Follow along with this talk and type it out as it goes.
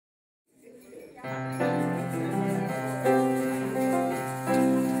My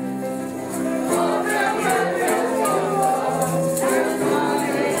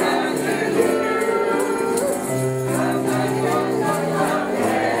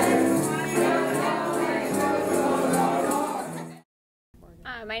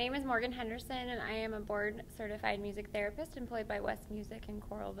name is Morgan Henderson, and I am a board-certified music therapist employed by West Music in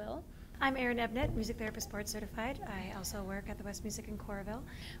Coralville. I'm Erin Ebnett, music therapist board certified. I also work at the West Music in Coralville.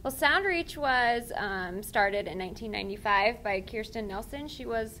 Well, Soundreach was started in 1995 by Kirsten Nelson. She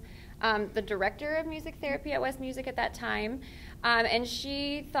was the director of music therapy at West Music at that time, and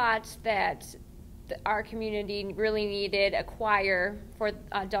she thought that our community really needed a choir for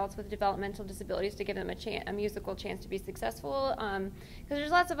adults with developmental disabilities to give them a musical chance to be successful, because there's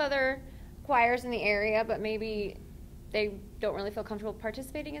lots of other choirs in the area, but maybe they don't really feel comfortable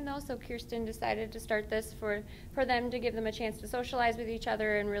participating in those, so Kirsten decided to start this for them, to give them a chance to socialize with each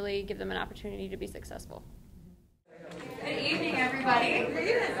other and really give them an opportunity to be successful. Good evening, everybody.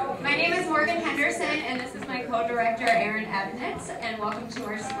 My name is Morgan Henderson, and this is my co-director, Erin Ebnett, and welcome to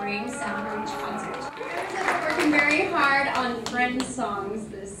our spring Soundreach concert. We're working very hard on Friends songs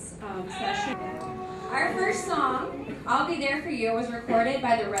this session. Our first song, I'll Be There For You, was recorded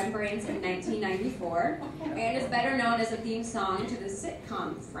by the Rembrandts in 1994, and is better known as a theme song to the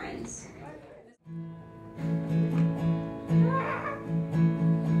sitcom Friends.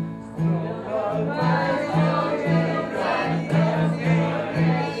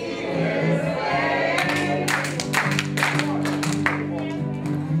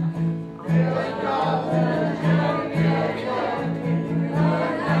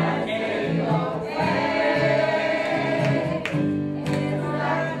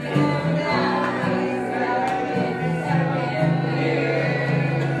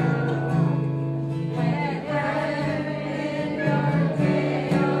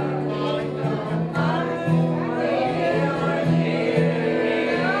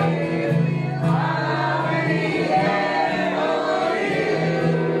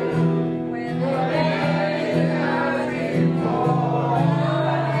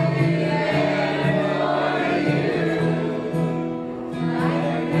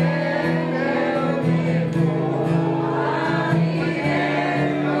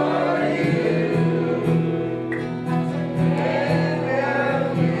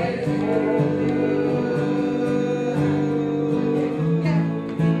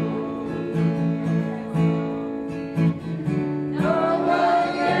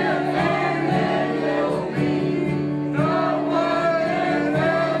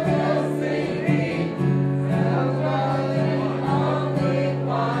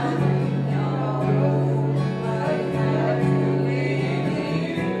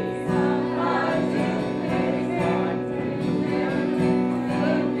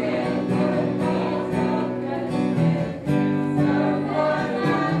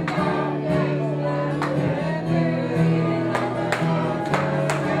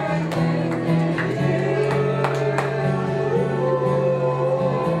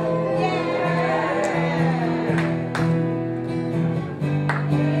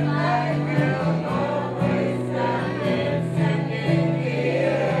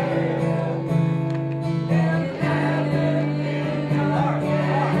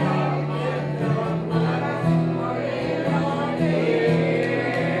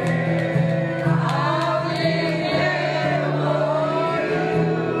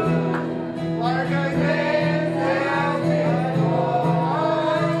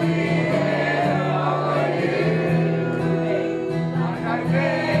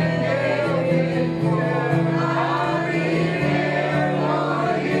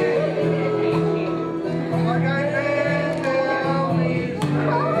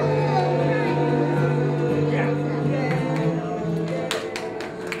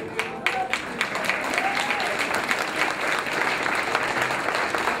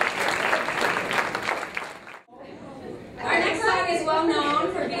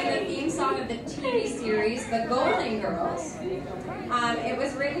 The Golden Girls. It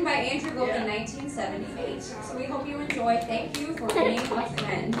was written by Andrew Gold in 1978. So we hope you enjoy. Thank you for being a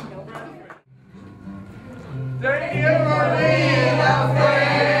friend. Thank you for being a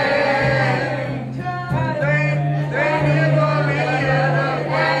friend. Thank you for being a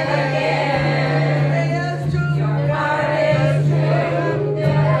friend again. Your heart is true.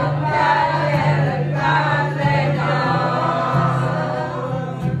 The path and the clouds they come.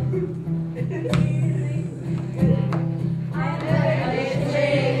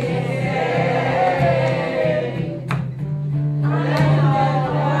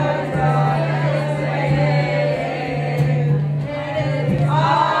 Oh,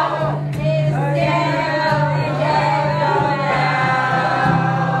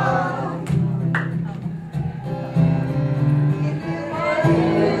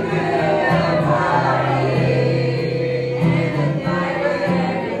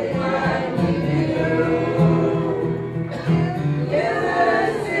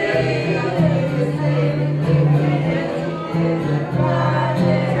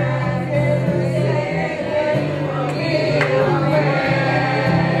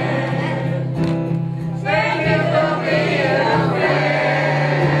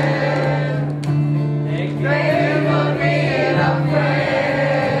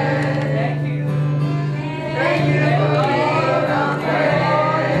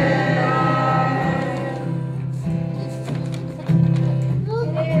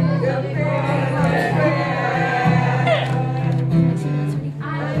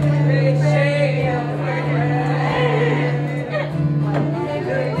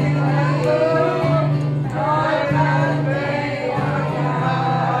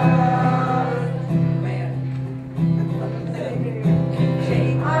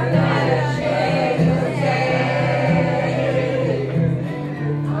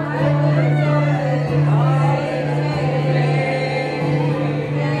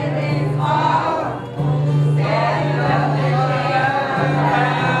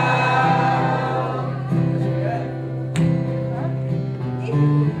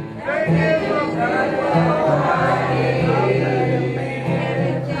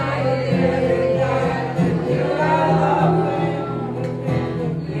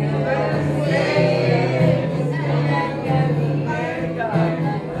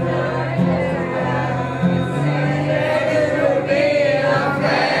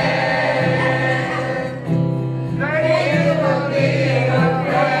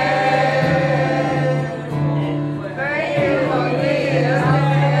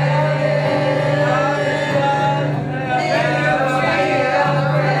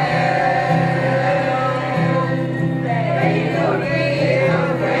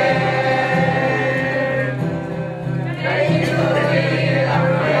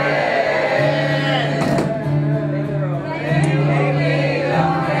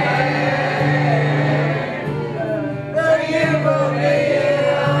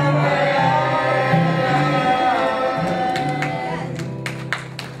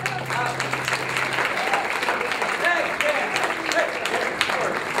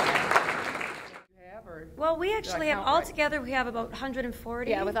 Well, we actually have, altogether, we have about 140.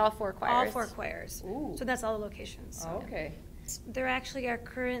 Yeah, with all 4 choirs. All 4 choirs. Ooh. So that's all the locations. Oh, okay. There actually are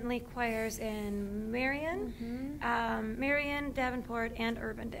currently choirs in Marion, Marion, Davenport, and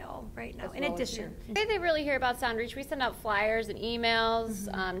Urbandale right now, in addition. The way they really hear about Soundreach, we send out flyers and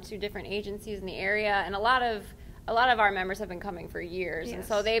emails to different agencies in the area, and a lot of our members have been coming for years, and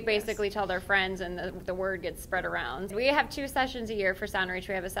so they basically tell their friends, and the word gets spread around. We have 2 sessions a year for Soundreach.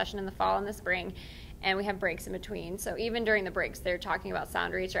 We have a session in the fall and the spring, and we have breaks in between. So even during the breaks, they're talking about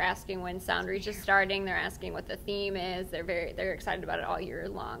Soundreach. They're asking when Soundreach is starting. They're asking what the theme is. They're excited about it all year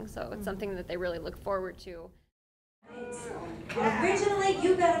long. So it's something that they really look forward to. Originally,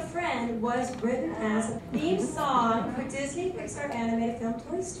 You Got a Friend was written as a theme song for Disney Pixar animated film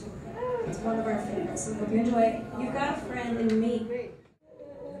Toy Story. It's one of our favorites, so hope you enjoy You've Got a Friend in Me.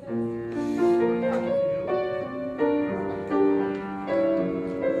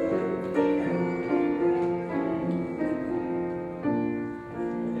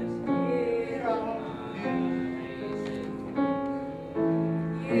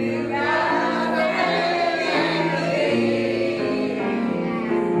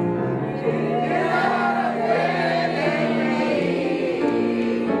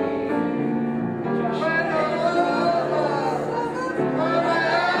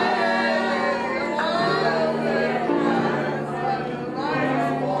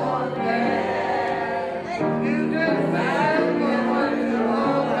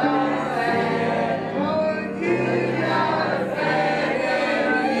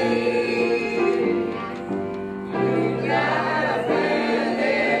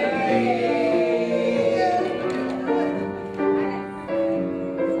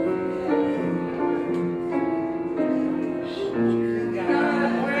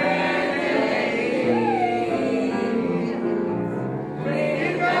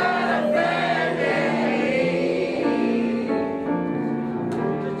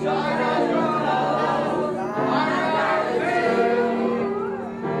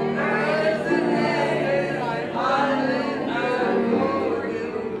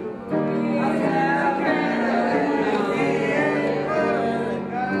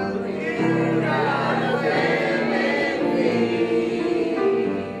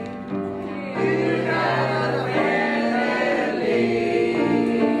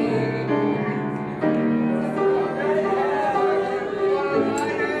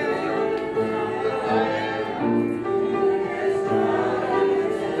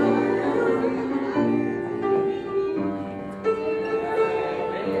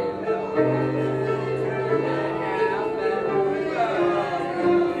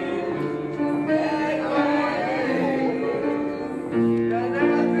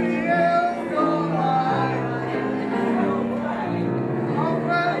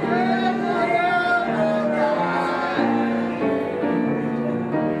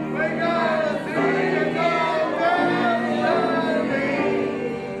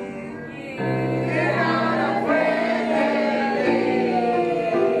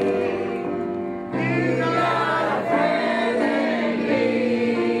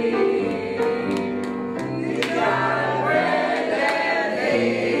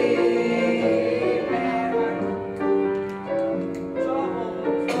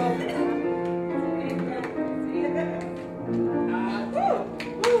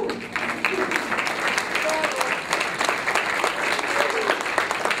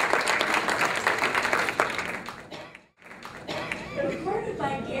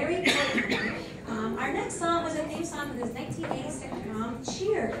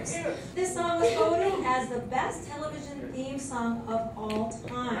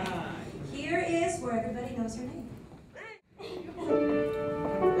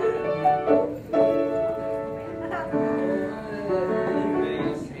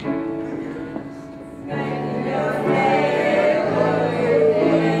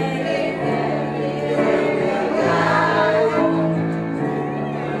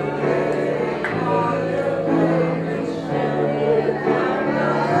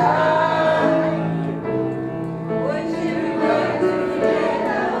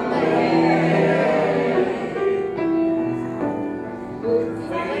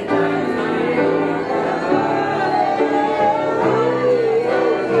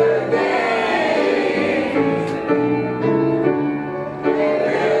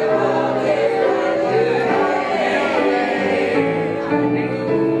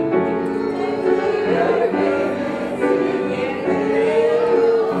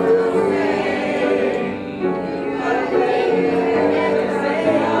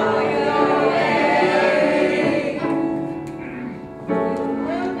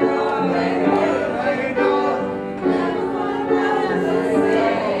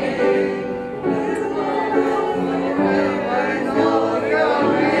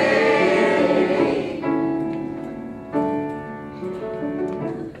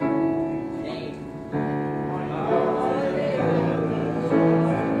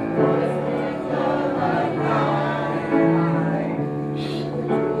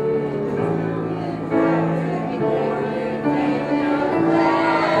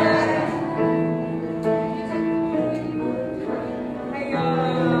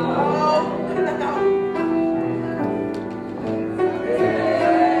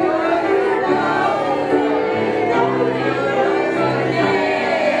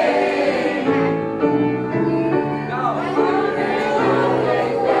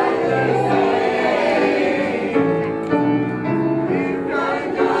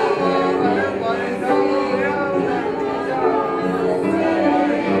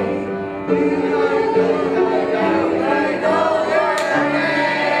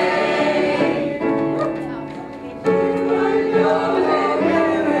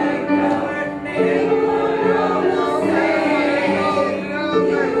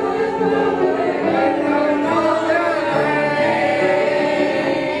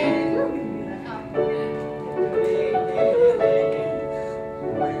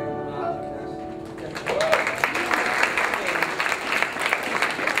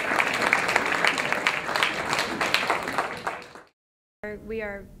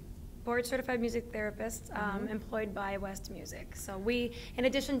 board-certified music therapists employed by West Music. So we, in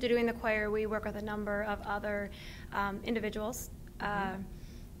addition to doing the choir, we work with a number of other individuals.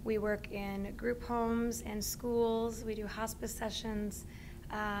 We work in group homes and schools. We do hospice sessions.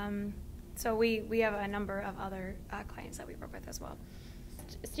 So we have a number of other clients that we work with as well.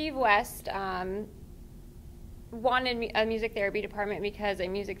 Steve West wanted a music therapy department because a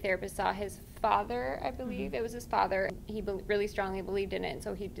music therapist saw his father, I believe. It was his father. He really strongly believed in it, and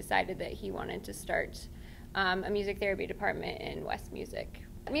so he decided that he wanted to start a music therapy department in West Music.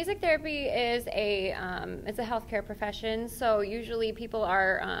 Music therapy is it's a healthcare profession, so usually people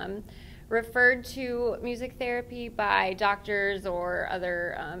are referred to music therapy by doctors or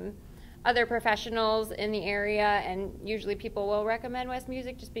other professionals in the area, and usually people will recommend West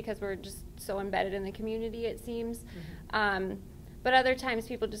Music just because we're just so embedded in the community, it seems. But other times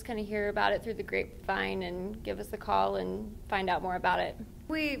people just kind of hear about it through the grapevine and give us a call and find out more about it.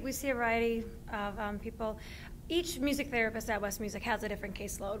 We see a variety of people. Each music therapist at West Music has a different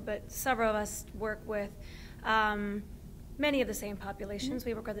caseload, but several of us work with many of the same populations.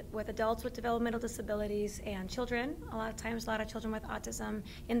 We work with adults with developmental disabilities and children. A lot of children with autism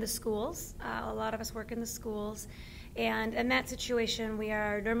in the schools. A lot of us work in the schools. And in that situation, we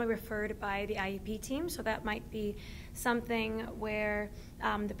are normally referred by the IEP team, so that might be something where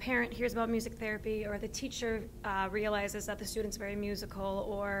the parent hears about music therapy, or the teacher realizes that the student's very musical,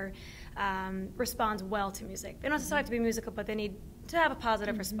 or responds well to music. They don't necessarily have to be musical, but they need to have a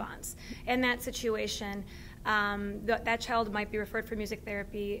positive response. In that situation, that child might be referred for music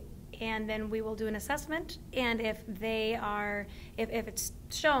therapy, and then we will do an assessment, and if it's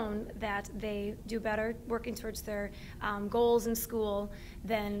shown that they do better working towards their goals in school,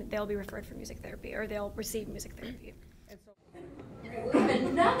 then they'll be referred for music therapy, or they'll receive music therapy. We have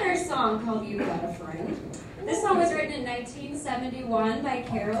another song called "You Got a Friend." This song was written in 1971 by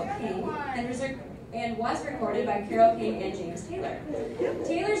Carole King and was recorded by Carole King and James Taylor.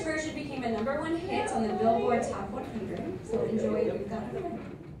 Taylor's version became a #1 hit on the Billboard Top 100, so enjoy "You Got a Friend."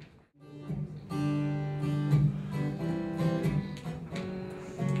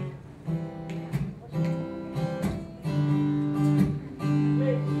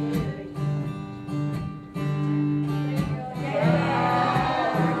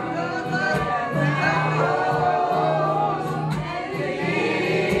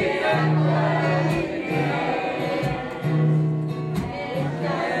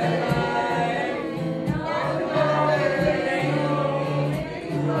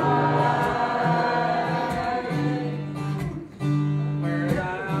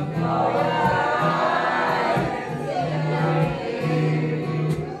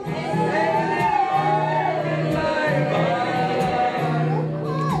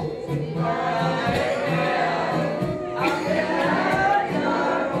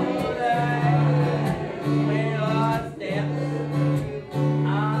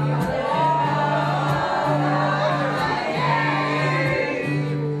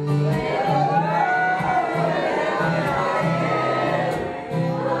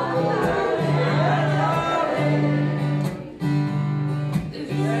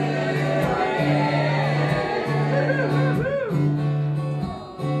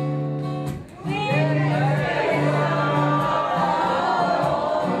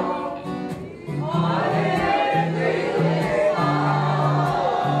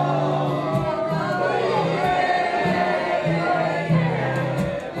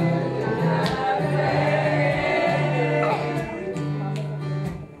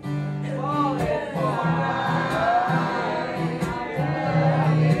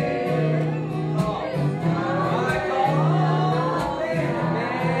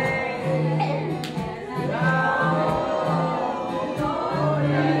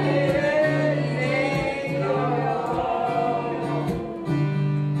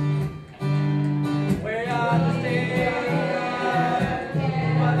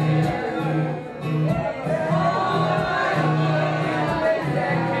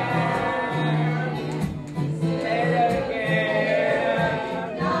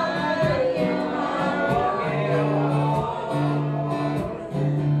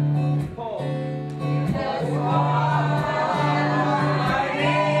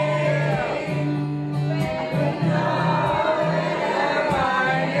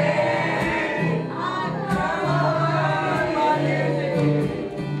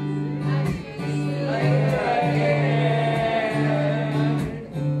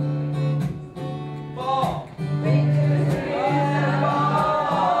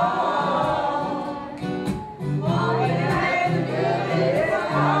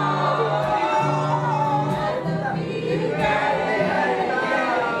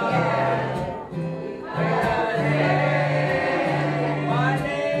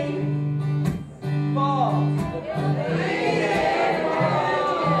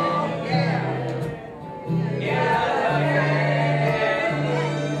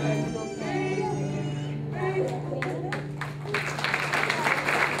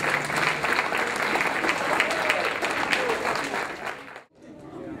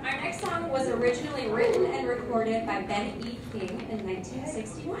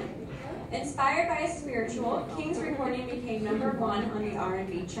 1961. Inspired by a spiritual, King's recording became #1 on the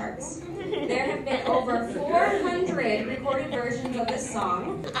R&B charts. There have been over 400 recorded versions of this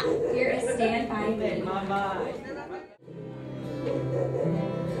song. Here is Stand By Me.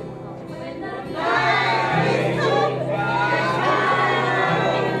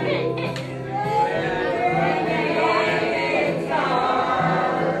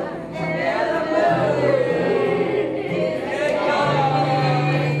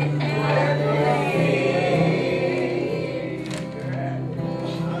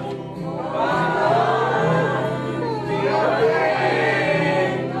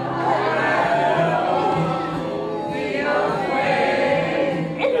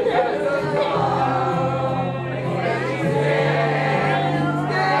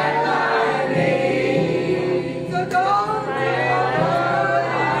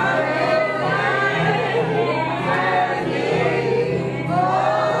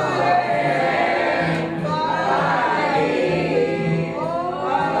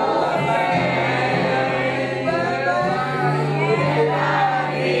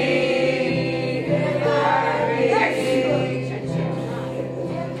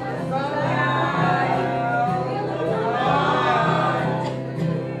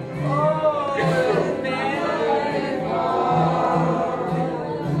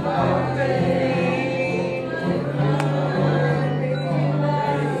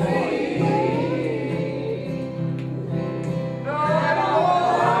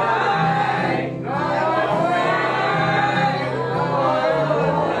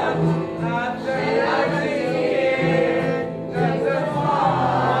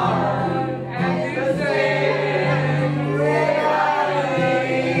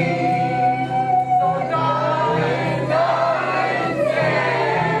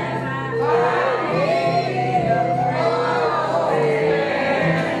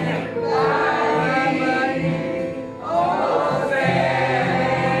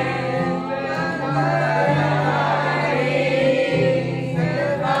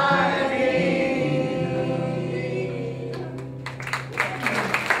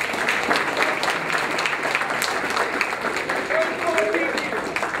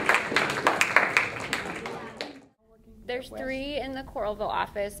 There's 3 in the Coralville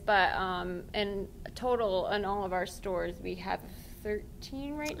office, but in total in all of our stores we have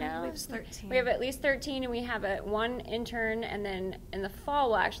 13 right now. I believe it's 13. We have at least 13, and we have 1 intern, and then in the fall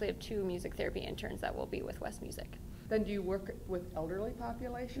we'll actually have 2 music therapy interns that will be with West Music. Then do you work with elderly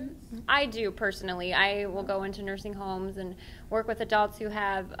populations? I do personally. I will go into nursing homes and work with adults who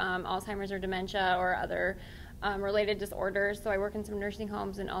have Alzheimer's or dementia or other related disorders. So I work in some nursing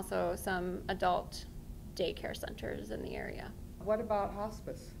homes and also some adult daycare centers in the area. What about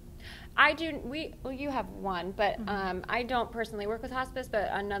hospice? I do. Well, you have 1, but I don't personally work with hospice, but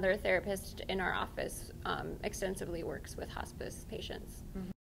another therapist in our office extensively works with hospice patients.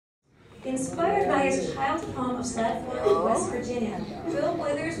 Inspired by his childhood home of Stratford, West Virginia, Phil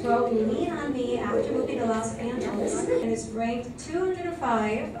Withers wrote Lean on Me after moving to Los Angeles, and is ranked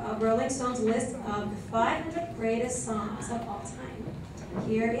 205 of Rolling Stone's list of the 500 greatest songs of all time.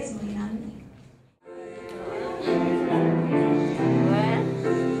 Here is Lean on Me.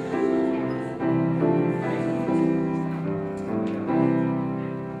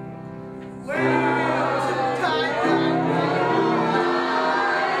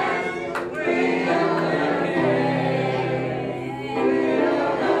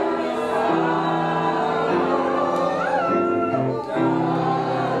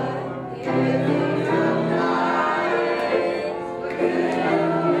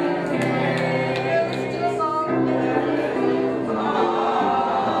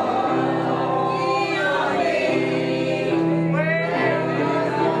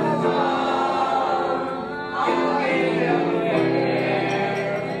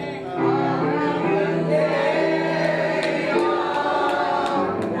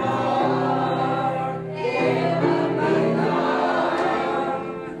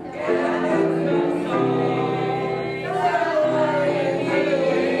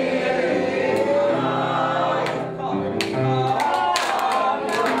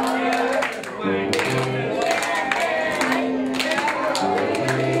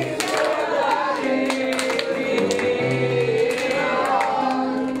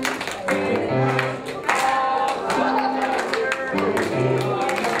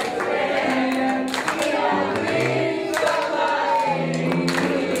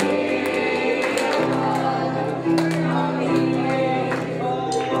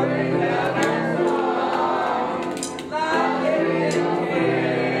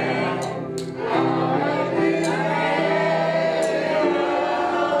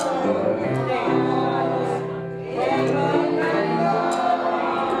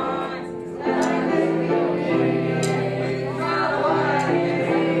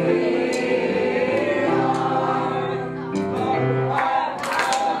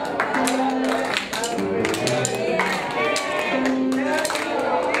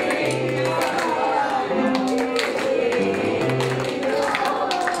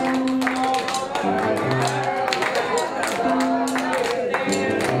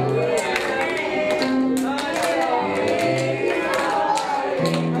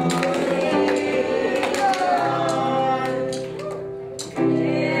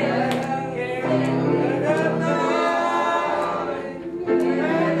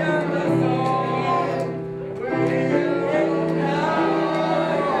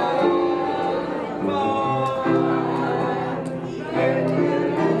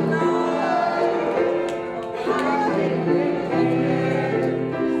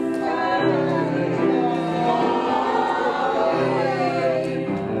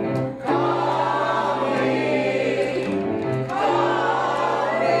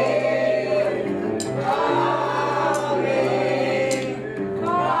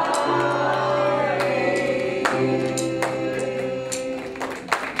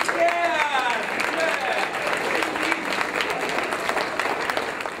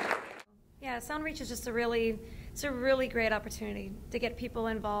 Soundreach is just it's a really great opportunity to get people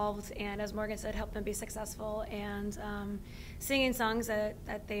involved and, as Morgan said, help them be successful and singing songs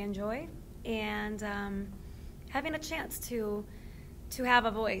that they enjoy and having a chance to have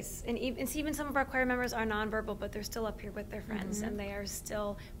a voice. And even some of our choir members are nonverbal, but they're still up here with their friends, and they are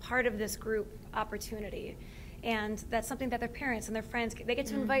still part of this group opportunity. And that's something that their parents and their friends, they get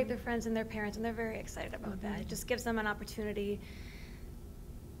to invite their friends and their parents, and they're very excited about that. It just gives them an opportunity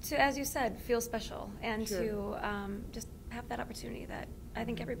to, as you said, feel special and to just have that opportunity that I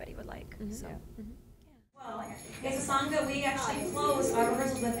think everybody would like. So. Well, it's a song that we actually close our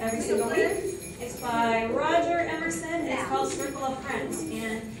rehearsals with every single week. It's by Roger Emerson, and it's called Circle of Friends.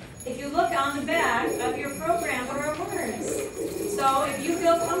 And if you look on the back of your program, there are words. So if you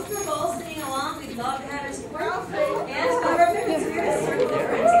feel comfortable singing along, we'd love to have your support. And